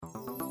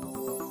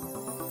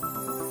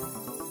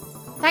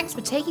Thanks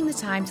for taking the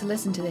time to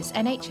listen to this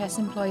NHS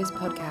Employers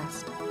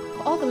podcast.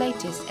 For all the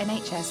latest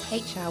NHS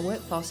HR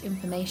workforce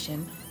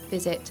information,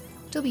 visit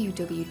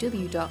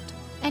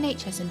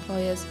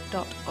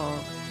www.nhsemployers.org.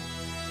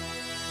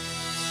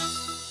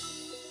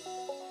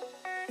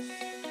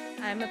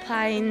 I'm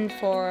applying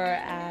for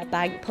a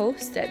bank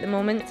post at the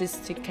moment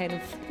just to kind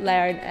of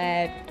learn,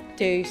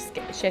 do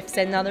shifts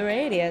in other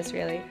areas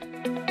really.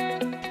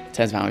 In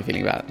terms of how I'm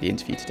feeling about the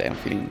interview today, I'm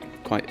feeling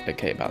quite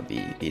okay about the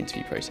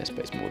interview process, but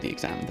it's more the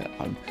exam that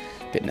I'm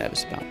a bit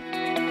nervous about.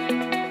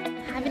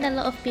 Having a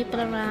lot of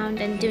people around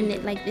and doing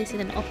it like this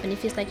in an open, it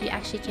feels like you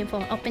actually came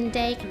from an open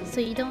day,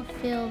 so you don't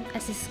feel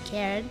as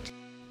scared.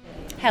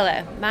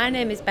 Hello, my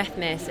name is Beth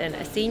Mason,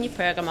 a Senior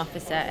Programme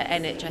Officer at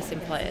NHS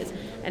Employers,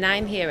 and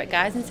I'm here at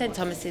Guy's and St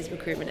Thomas's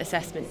Recruitment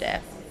Assessment Day.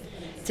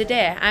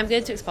 Today, I'm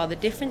going to explore the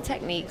different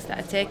techniques that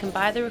are taken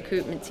by the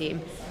recruitment team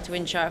to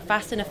ensure a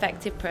fast and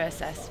effective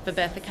process for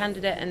both the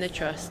candidate and the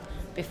trust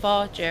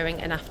before,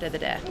 during and after the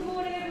day. Good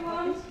morning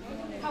everyone,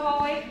 how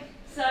are we?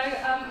 So,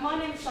 my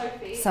name's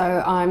Sophie.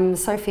 So I'm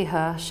Sophie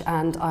Hirsch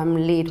and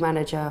I'm lead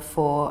manager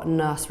for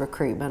nurse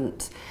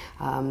recruitment,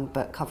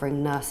 but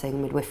covering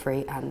nursing,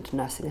 midwifery and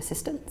nursing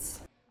assistants.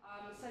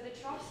 So the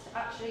Trust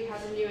actually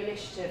has a new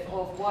initiative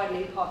of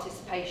widening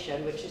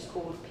participation, which is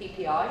called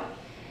PPI.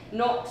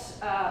 Not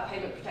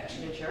payment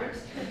protection insurance,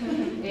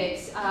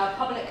 it's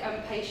public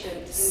and patient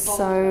involvement.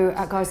 So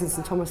at Guy's and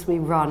St Thomas we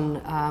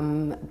run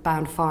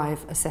Band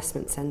 5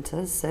 assessment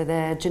centres, so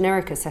they're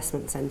generic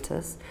assessment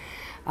centres.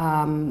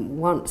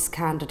 Once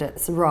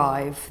candidates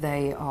arrive,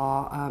 they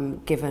are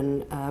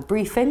given a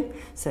briefing,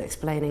 so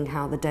explaining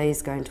how the day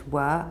is going to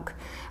work.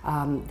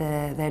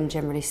 They're then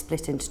generally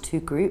split into two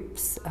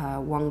groups.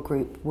 One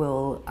group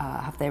will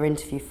have their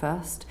interview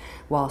first,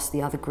 whilst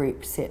the other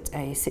group sit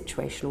a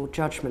situational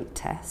judgment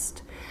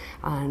test.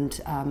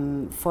 And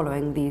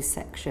following these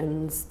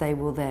sections, they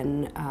will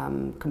then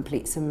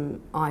complete some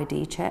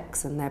ID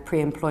checks and their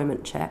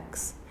pre-employment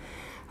checks.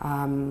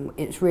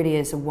 It really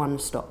is a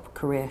one-stop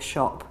career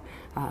shop.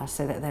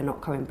 So that they're not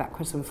coming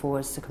backwards and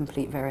forwards to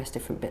complete various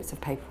different bits of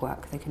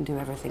paperwork. They can do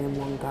everything in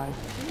one go.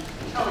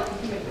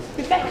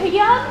 Rebecca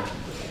Young.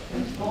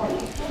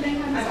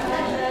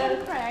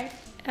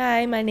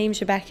 Hi, my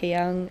name's Rebecca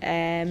Young.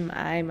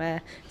 I'm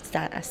a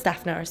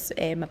staff nurse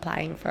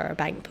applying for a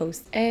bank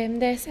post.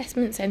 The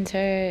assessment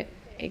centre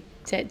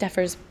it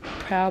differs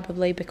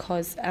probably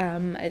because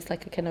it's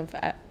like a kind of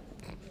a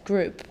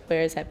group,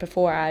 whereas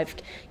before I've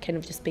kind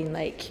of just been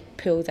like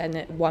pulled in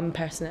at one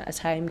person at a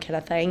time kind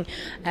of thing.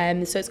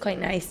 So it's quite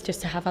nice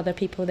just to have other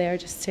people there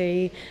just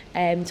to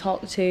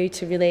talk to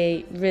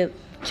really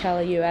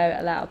chill you out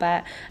a little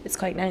bit. It's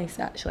quite nice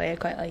actually, I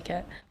quite like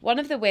it. One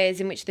of the ways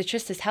in which the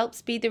Trust has helped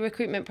speed the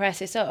recruitment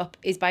process up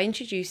is by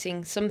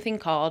introducing something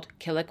called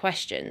killer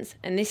questions,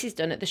 and this is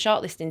done at the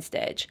shortlisting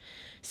stage.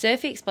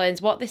 Sophie explains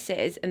what this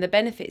is and the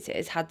benefits it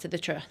has had to the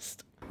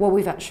Trust. What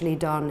we've actually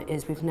done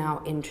is we've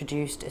now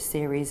introduced a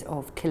series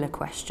of killer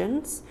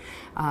questions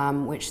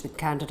which the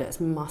candidates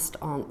must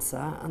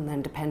answer, and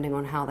then depending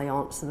on how they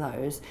answer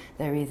those,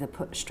 they're either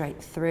put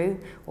straight through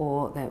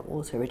or they're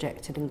also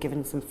rejected and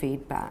given some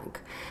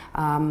feedback.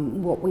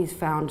 What we've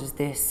found is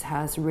this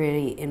has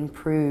really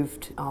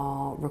improved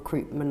our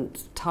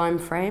recruitment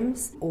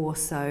timeframes.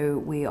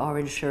 Also, we are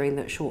ensuring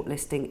that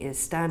shortlisting is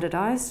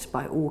standardised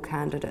by all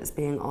candidates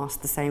being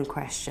asked the same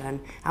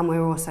question, and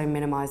we're also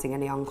minimising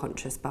any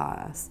unconscious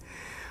bias.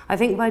 I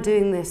think by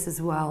doing this as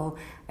well,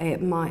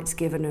 it might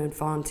give an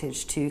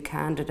advantage to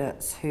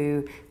candidates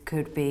who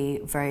could be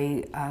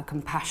very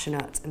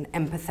compassionate and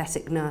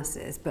empathetic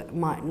nurses, but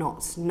might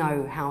not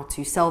know how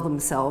to sell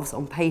themselves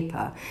on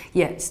paper,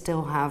 yet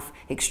still have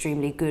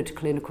extremely good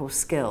clinical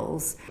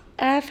skills.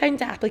 I found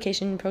the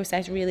application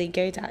process really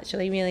good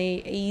actually,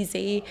 really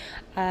easy,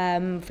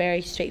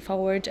 very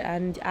straightforward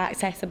and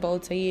accessible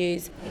to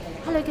use.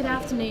 Hello, good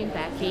afternoon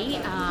Becky,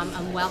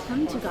 and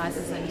welcome to Guy's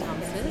and St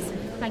Thomas's.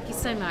 Thank you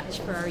so much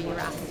for your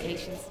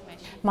application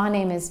submission. My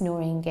name is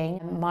Noreen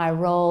Ging. My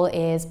role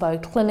is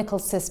both clinical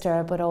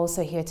sister, but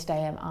also here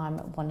today I'm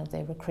one of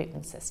the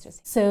recruitment sisters.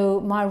 So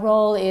my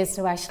role is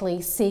to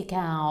actually seek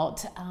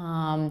out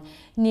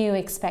new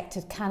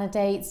expected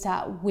candidates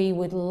that we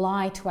would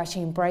like to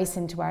actually embrace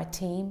into our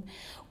team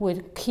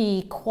with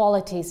key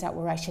qualities that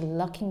we're actually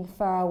looking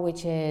for,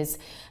 which is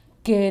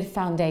good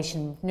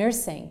foundation of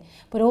nursing,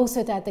 but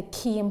also that the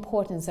key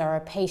importance of our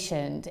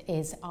patient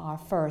is our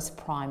first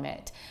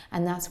primate,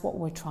 and that's what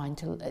we're trying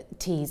to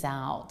tease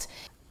out.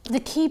 The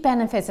key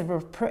benefits of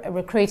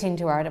recruiting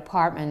to our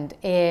department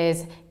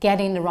is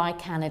getting the right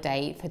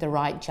candidate for the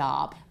right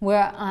job.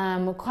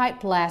 We're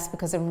quite blessed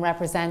because I'm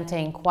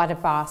representing quite a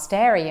vast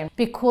area,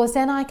 because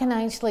then I can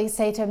actually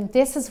say to them,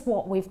 this is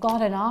what we've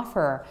got on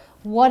offer.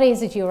 What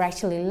is it you're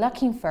actually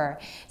looking for?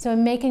 So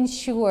I'm making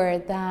sure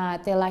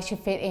that they'll actually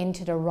fit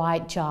into the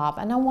right job.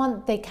 And I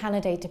want the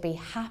candidate to be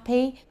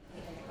happy.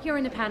 Here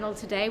in the panel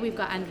today, we've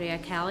got Andrea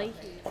Kelly,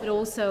 but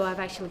also I've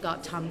actually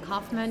got Tom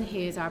Kaufman,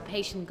 who's our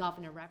patient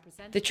governor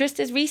representative. The Trust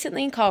has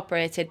recently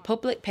incorporated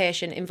public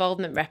patient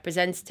involvement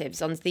representatives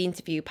onto the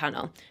interview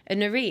panel, and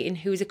Noreen,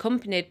 who is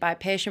accompanied by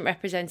patient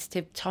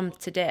representative Tom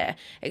today,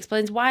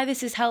 explains why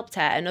this has helped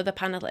her and other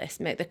panellists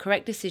make the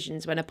correct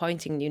decisions when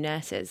appointing new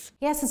nurses.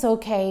 Yes, it's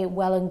okay,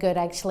 well and good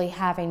actually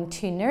having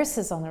two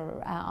nurses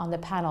on the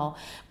panel,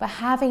 but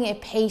having a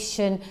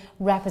patient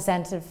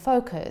representative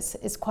focus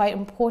is quite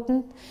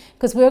important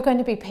because we're going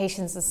to be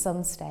patients at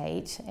some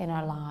stage in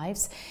our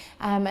lives,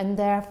 and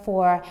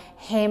therefore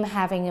him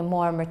having a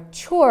more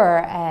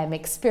mature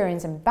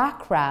experience and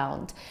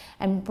background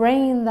and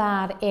bringing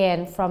that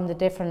in from the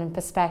different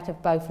perspective,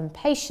 both from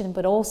patient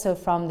but also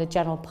from the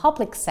general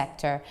public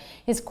sector,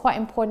 is quite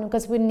important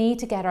because we need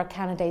to get our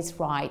candidates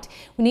right.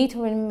 We need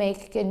to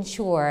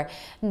ensure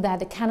that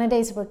the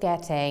candidates we're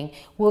getting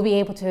will be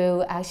able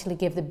to actually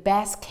give the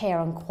best care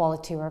and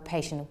quality to our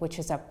patient, which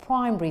is our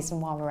prime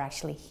reason why we're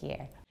actually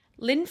here.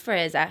 Lynn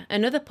Fraser,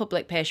 another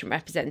public patient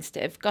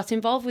representative, got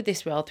involved with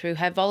this role through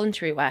her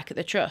voluntary work at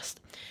the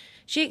Trust.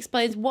 She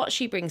explains what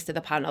she brings to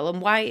the panel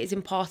and why it is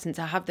important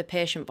to have the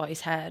patient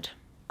voice heard.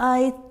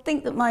 I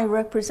think that my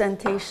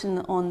representation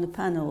on the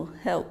panel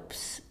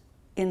helps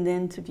in the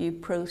interview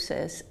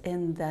process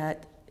in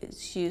that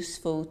it's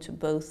useful to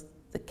both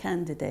the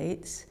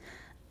candidates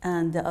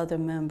and the other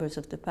members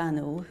of the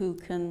panel who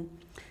can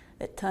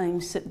at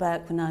times sit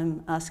back when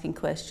I'm asking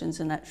questions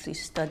and actually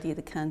study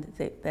the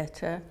candidate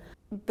better.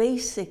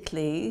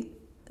 Basically,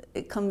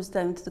 it comes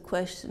down to the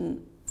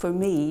question for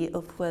me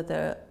of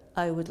whether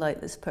I would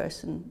like this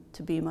person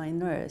to be my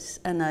nurse.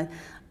 And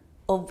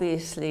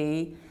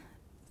obviously,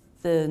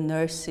 the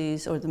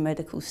nurses or the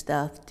medical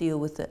staff deal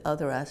with the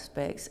other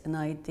aspects, and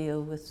I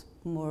deal with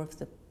more of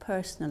the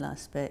personal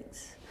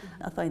aspects.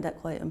 I find that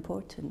quite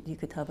important. You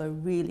could have a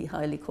really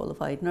highly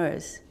qualified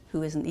nurse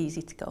who isn't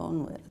easy to get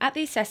on with. At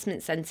the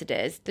Assessment Centre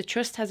days, the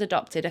Trust has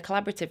adopted a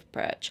collaborative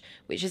approach,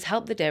 which has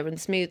helped the day run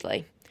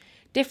smoothly.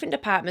 Different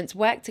departments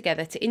work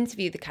together to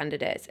interview the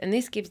candidates, and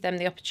this gives them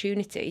the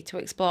opportunity to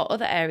explore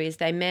other areas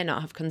they may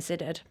not have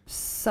considered.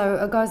 So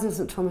at Guy's and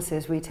St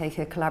Thomas's, we take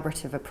a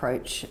collaborative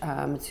approach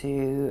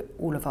to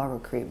all of our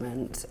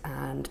recruitment,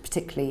 and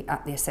particularly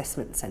at the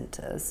assessment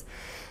centres.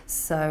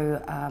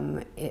 So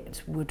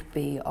it would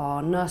be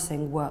our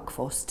nursing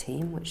workforce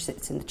team, which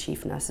sits in the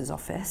Chief Nurse's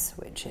office,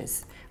 which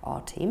is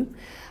our team,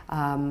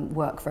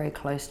 work very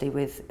closely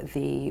with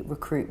the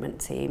recruitment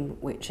team,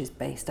 which is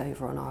based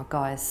over on our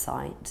Guy's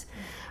site.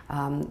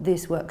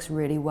 This works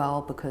really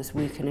well because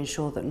we can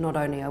ensure that not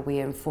only are we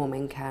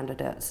informing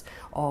candidates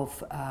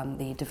of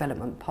the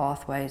development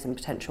pathways and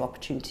potential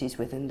opportunities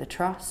within the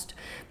Trust,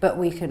 but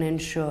we can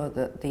ensure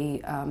that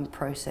the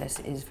process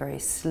is very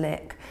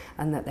slick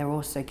and that they're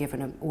also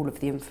given all of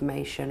the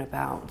information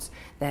about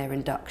their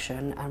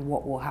induction and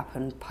what will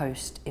happen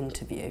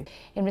post-interview.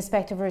 In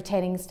respect of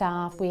retaining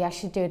staff, we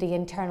actually do the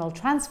internal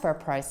transfer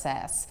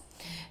process.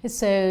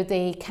 So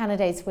the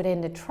candidates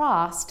within the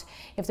Trust,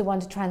 if they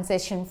want to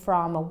transition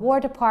from a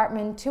ward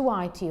department to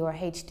IT or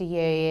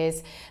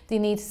HDUs, they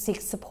need to seek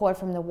support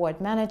from the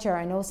ward manager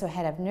and also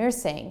head of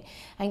nursing,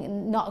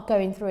 and not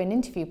going through an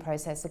interview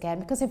process again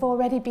because they've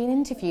already been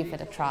interviewed for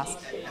the Trust.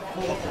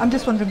 I'm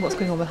just wondering what's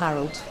going on with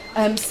Harold.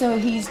 So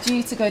he's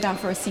due to go down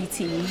for a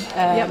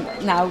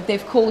CT. Now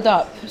they've called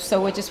up,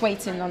 so we're just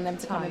waiting on them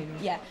to come in.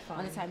 Yeah,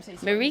 on the time. So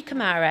Marie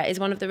Kamara is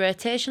one of the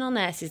rotational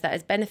nurses that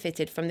has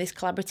benefited from this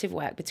collaborative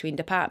work between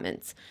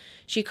departments.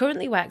 She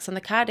currently works on the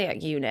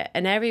cardiac unit,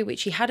 an area which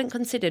she hadn't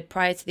considered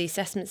prior to the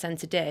assessment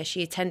centre day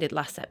she attended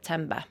last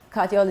September.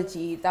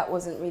 Cardiology, that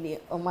wasn't really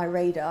on my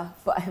radar,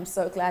 but I'm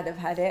so glad I've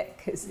had it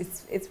because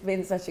it's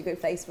been such a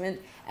good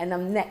placement.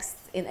 And next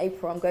in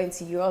April, I'm going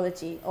to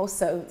urology.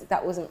 Also,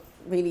 that wasn't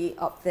really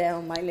up there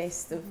on my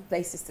list of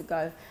places to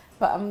go.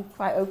 But I'm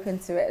quite open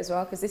to it as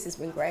well because this has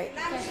been great.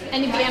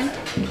 Any DM?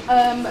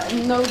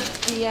 No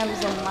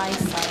DMs on my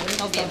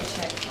side. I'll double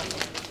check.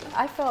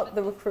 I felt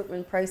the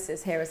recruitment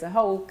process here as a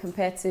whole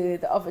compared to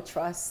the other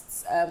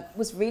trusts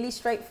was really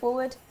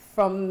straightforward.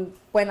 From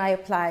when I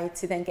applied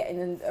to then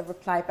getting a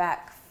reply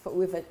back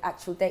with an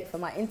actual date for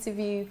my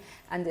interview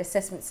and the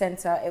assessment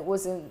centre, there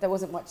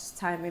wasn't much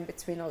time in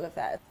between all of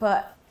that.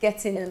 But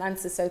getting an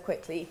answer so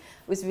quickly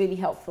was really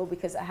helpful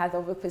because I had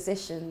other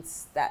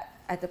positions that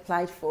I'd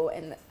applied for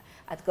and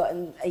I'd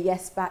gotten a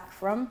yes back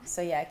from.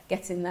 So yeah,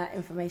 getting that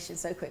information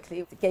so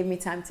quickly gave me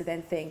time to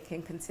then think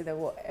and consider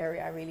what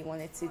area I really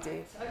wanted to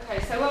do.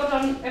 Okay, so well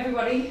done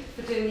everybody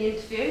for doing the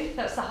interview.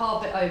 That's the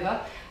hard bit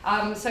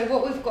over. So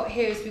what we've got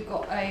here is we've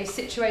got a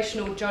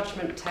situational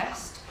judgment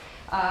test.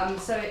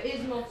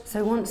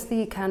 So once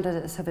the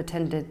candidates have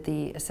attended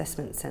the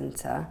assessment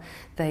centre,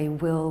 they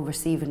will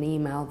receive an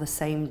email the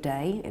same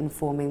day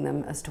informing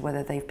them as to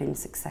whether they've been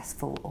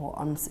successful or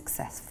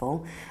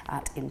unsuccessful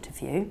at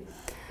interview.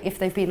 If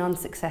they've been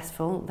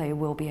unsuccessful, they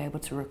will be able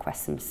to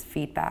request some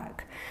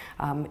feedback.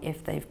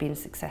 If they've been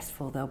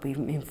successful, they'll be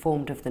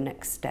informed of the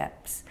next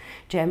steps.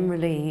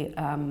 Generally,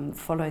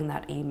 following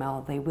that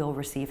email, they will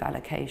receive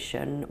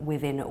allocation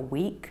within a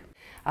week.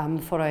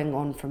 Following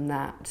on from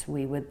that,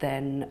 we would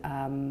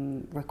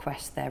then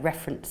request their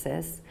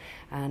references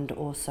and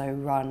also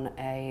run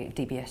a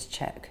DBS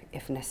check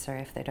if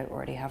necessary, if they don't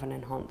already have an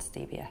enhanced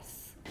DBS.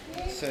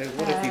 So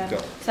what have you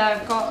got? So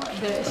I've got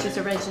it's just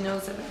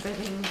originals of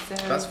everything. So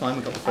that's fine,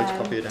 we've got the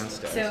photocopier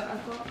downstairs. So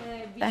I've got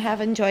I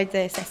have enjoyed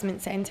the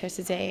assessment centre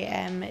today.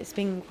 It's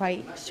been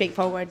quite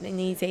straightforward and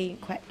easy,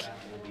 quick,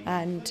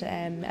 and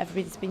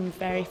everybody's been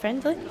very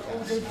friendly.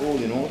 All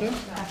in order?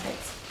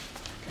 Perfect.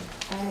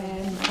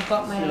 I've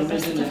got my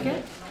birth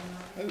certificate.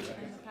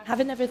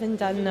 Having everything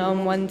done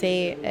on one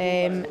day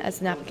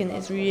as an applicant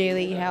is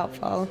really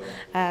helpful.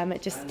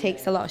 It just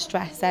takes a lot of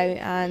stress out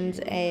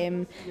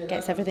and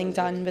gets everything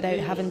done without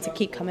having to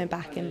keep coming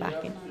back and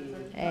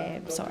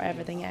sort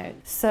everything out.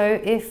 So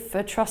if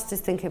a trust is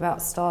thinking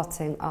about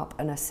starting up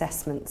an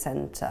assessment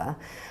centre,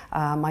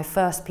 my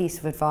first piece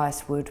of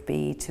advice would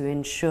be to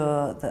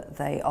ensure that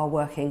they are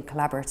working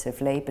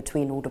collaboratively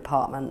between all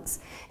departments.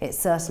 It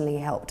certainly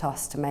helped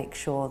us to make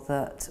sure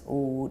that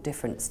all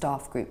different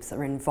staff groups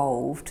are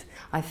involved.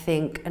 I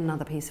think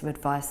another piece of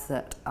advice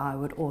that I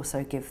would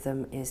also give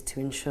them is to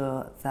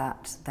ensure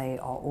that they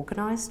are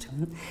organised.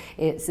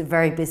 It's a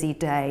very busy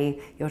day,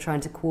 you're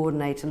trying to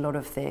coordinate a lot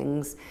of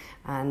things,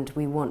 and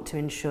we want to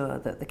ensure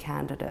that the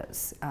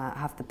candidates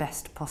have the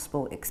best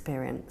possible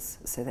experience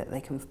so that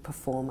they can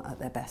perform at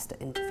their best at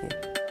interview.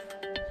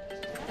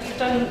 You've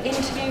done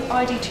interview,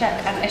 ID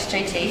check and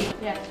SJT.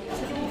 Yeah.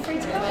 So free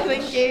to go.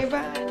 Thank you,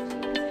 bye.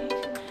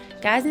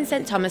 Guys in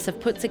St Thomas have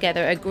put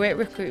together a great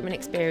recruitment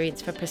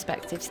experience for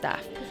prospective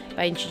staff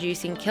by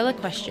introducing killer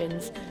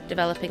questions,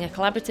 developing a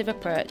collaborative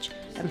approach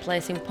and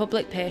placing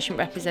public patient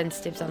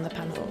representatives on the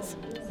panels.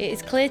 It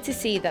is clear to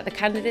see that the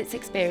candidates'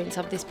 experience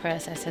of this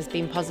process has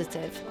been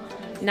positive.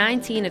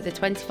 19 of the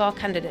 24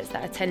 candidates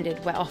that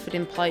attended were offered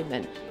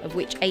employment, of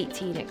which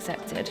 18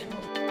 accepted.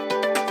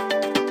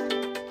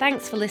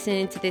 Thanks for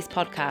listening to this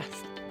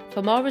podcast.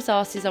 For more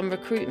resources on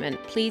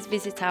recruitment, please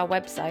visit our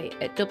website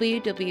at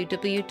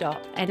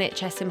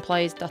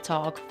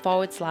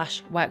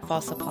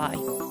www.nhsemployers.org/workforce supply.